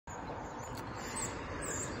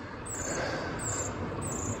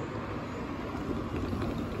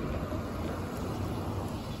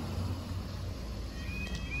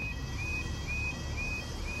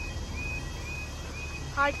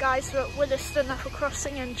Hi guys, we're at Williston Upper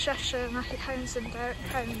Crossing in Cheshire, Matthew Holmes and Derek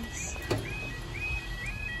Holmes.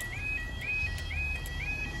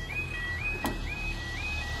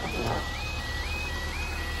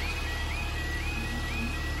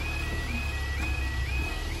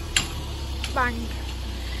 Bang.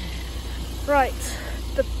 Right,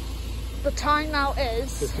 the time now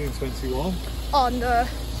is 15:21 on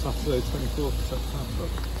Saturday 24th of September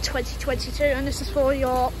 2022, and this is for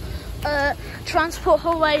your Transport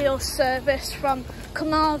for Wales service from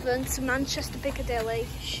Carmarthen to Manchester Piccadilly.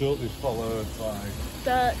 shortly followed by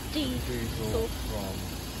The diesel from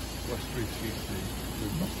Westbury TC to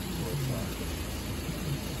Nottingham.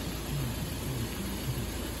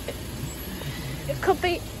 It could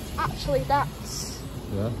be actually that's.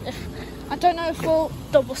 Yeah. I don't know if we'll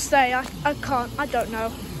double stay. I don't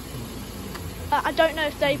know. I don't know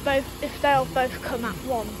if they'll both come at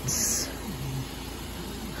once.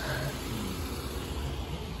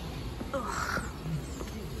 Ugh.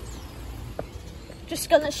 Just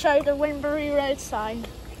gonna show the Winbury Road sign.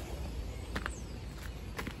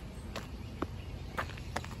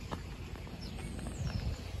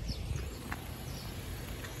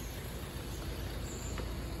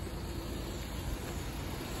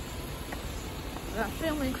 I'm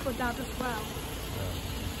filming for Dad as well.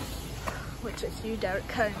 Yeah. Which is you,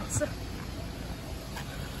 Derek Holmes.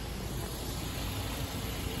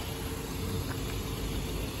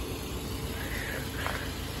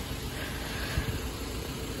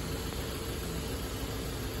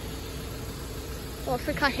 Oh, I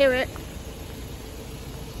think I hear it.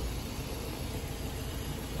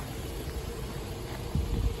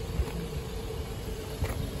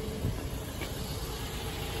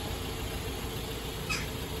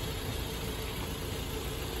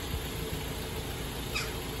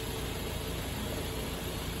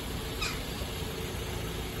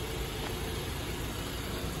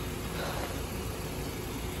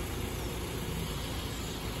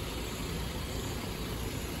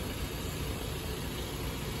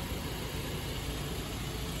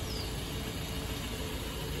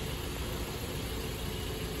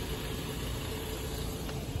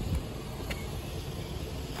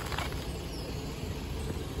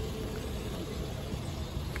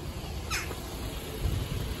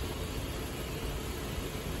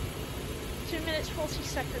 Minutes 40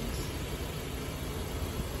 seconds.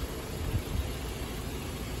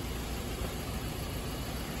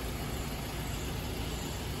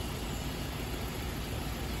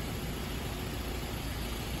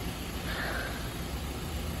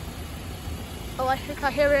 Oh, I think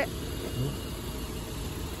I hear it.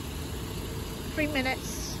 3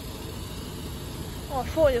 minutes. Oh, I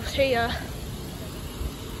thought it was here.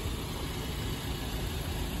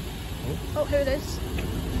 Oh, here it is.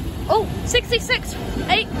 Oh, 66,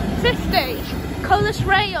 850, Colas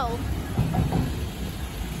Rail.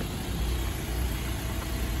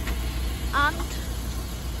 And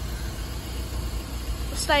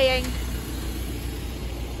we're staying.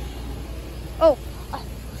 Oh,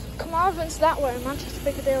 Carmarthen's that way, Manchester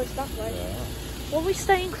Piccadilly's that way. Yeah. What are we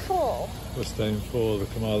staying for? We're staying for the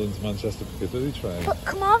Carmarthen to Manchester Piccadilly train. But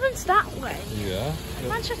Carmarthen's that way. Yeah.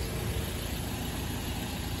 Manchester.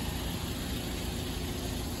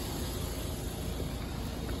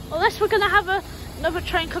 Unless we're going to have another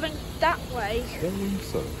train coming that way. I don't think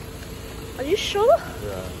so. Are you sure?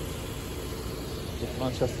 Yeah. The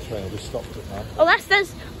Manchester train will be stopped at now.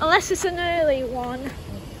 Unless it's an early one.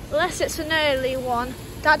 Unless it's an early one.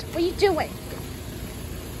 Dad, what are you doing?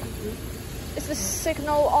 Is the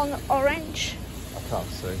signal on orange? I can't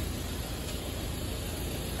see.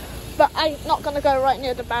 But I'm not going to go right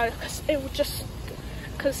near the barrier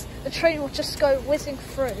because the train will just go whizzing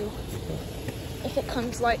through. If it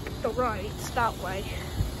comes like the right that way.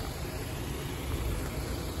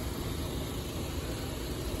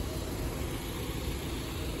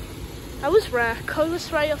 That was rare.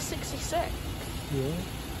 Colas Rail 66. Yeah.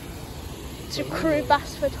 To Crewe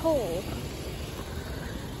Basford Hall.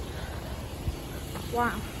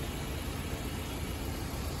 Wow.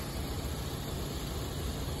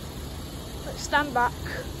 Let's stand back.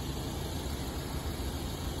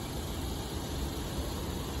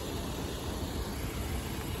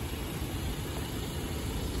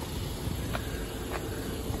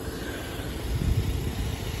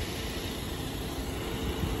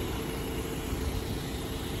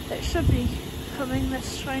 It should be coming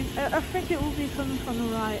this train. I think it will be coming from the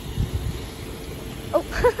right. Oh!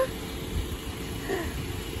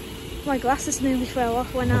 My glasses nearly fell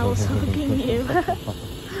off when I was hugging you.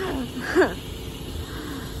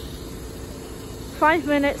 5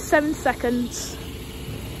 minutes, 7 seconds.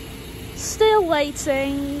 Still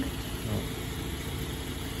waiting.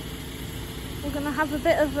 we're going to have a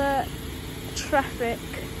bit of a traffic.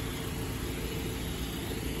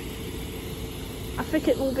 I think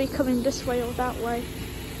it will be coming this way or that way,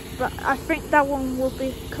 but I think that one will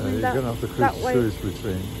be coming you're that way. going to have to cruise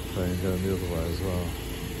between train going the other way as well.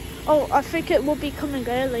 Oh, I think it will be coming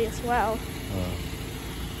early as well. Oh.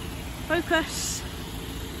 Focus.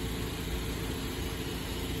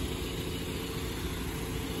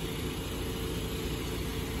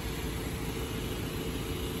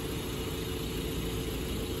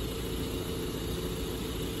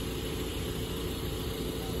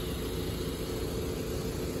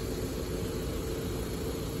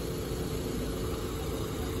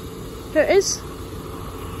 There it is.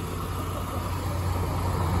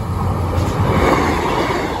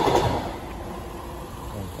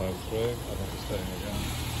 153, I think it's staying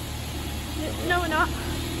again. No, we're not.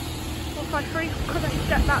 153, couldn't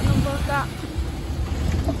get that number of that.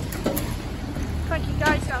 Thank you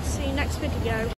guys, I'll see you next video.